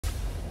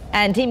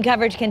And team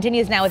coverage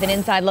continues now with an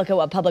inside look at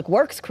what public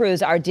works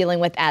crews are dealing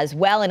with as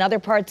well in other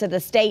parts of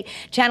the state.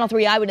 Channel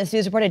 3 Eyewitness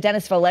News reporter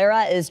Dennis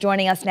Valera is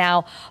joining us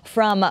now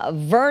from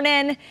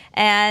Vernon.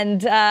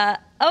 And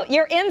oh,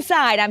 you're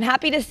inside. I'm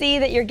happy to see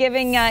that you're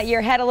giving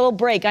your head a little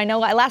break. I know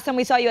last time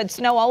we saw you had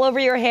snow all over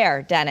your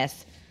hair,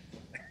 Dennis.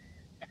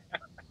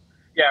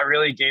 Yeah, I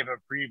really gave a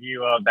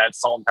preview of that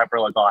salt and pepper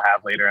look I'll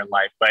have later in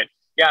life. But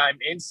yeah, I'm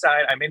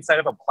inside. I'm inside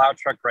of a plow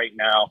truck right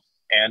now.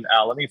 And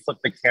let me flip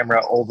the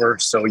camera over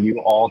so you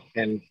all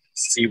can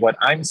see what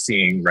I'm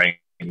seeing right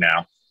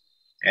now.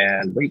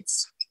 And wait,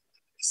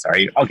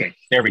 sorry. Okay,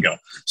 there we go.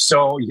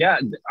 So yeah,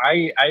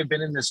 I've been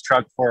in this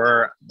truck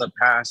for the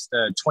past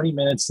 20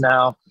 minutes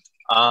now.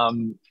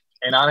 And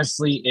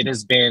honestly, it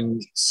has been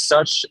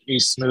such a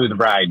smooth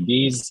ride.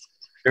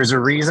 There's a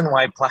reason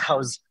why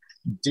plows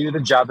do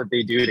the job that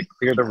they do to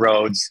clear the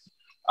roads.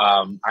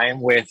 I am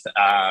with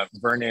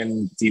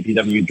Vernon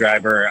DPW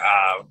driver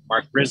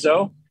Mark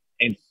Rizzo.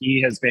 And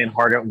he has been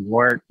hard at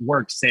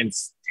work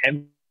since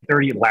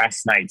 10:30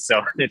 last night.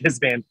 So it has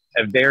been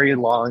a very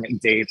long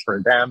day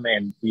for them,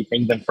 and we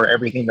thank them for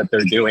everything that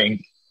they're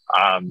doing.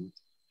 And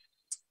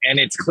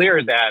it's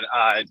clear that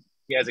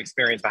he has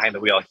experience behind the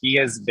wheel. He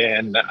has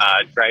been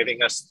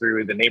driving us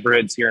through the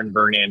neighborhoods here in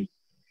Vernon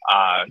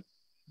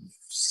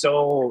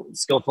so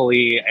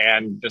skillfully,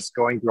 and just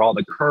going through all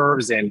the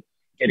curves and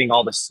getting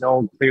all the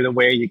snow cleared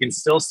away. You can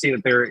still see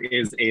that there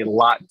is a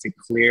lot to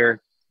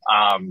clear.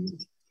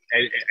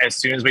 As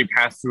soon as we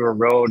pass through a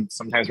road,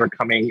 sometimes we're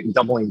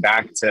doubling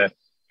back to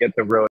get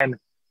the road in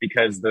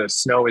because the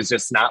snow is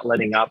just not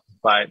letting up.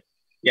 But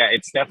yeah,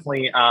 it's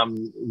definitely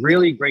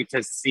really great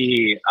to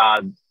see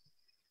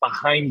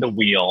behind the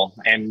wheel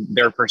and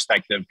their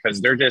perspective,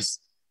 because they're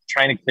just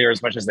trying to clear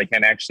as much as they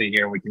can. Actually,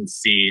 here we can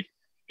see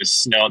the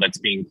snow that's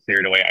being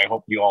cleared away. I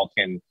hope you all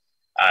can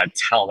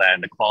tell that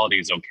and the quality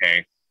is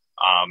okay.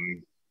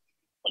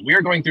 We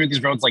are going through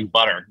these roads like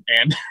butter,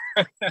 and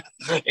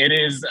it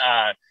is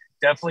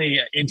definitely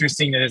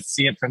interesting to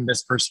see it from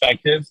this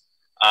perspective.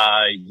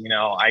 You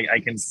know, I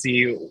can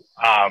see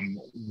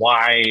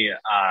why,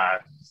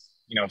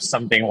 you know,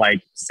 something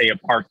like, say, a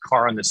parked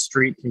car on the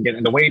street can get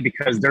in the way,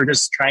 because they're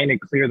just trying to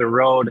clear the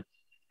road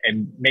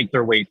and make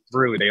their way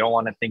through. They don't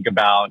want to think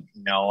about,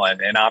 you know,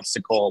 an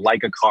obstacle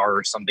like a car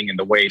or something in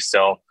the way.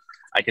 So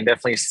I can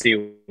definitely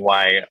see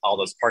why all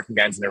those parking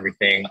bans and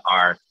everything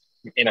are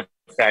in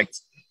effect.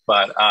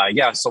 But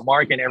yeah, so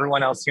Mark and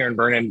everyone else here in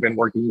Vernon have been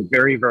working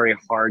very, very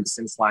hard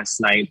since last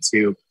night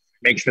to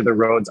make sure the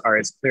roads are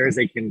as clear as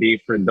they can be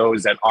for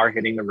those that are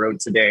hitting the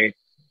road today.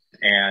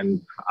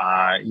 And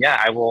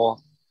yeah, I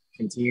will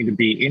continue to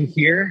be in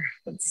here.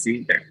 Let's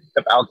see there.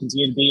 I'll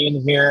continue to be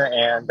in here,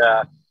 and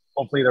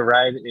hopefully the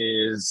ride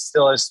is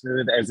still as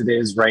smooth as it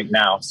is right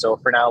now. So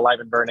for now, live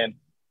in Vernon,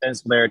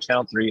 Dennis Valera,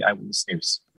 Channel 3 Eyewitness News.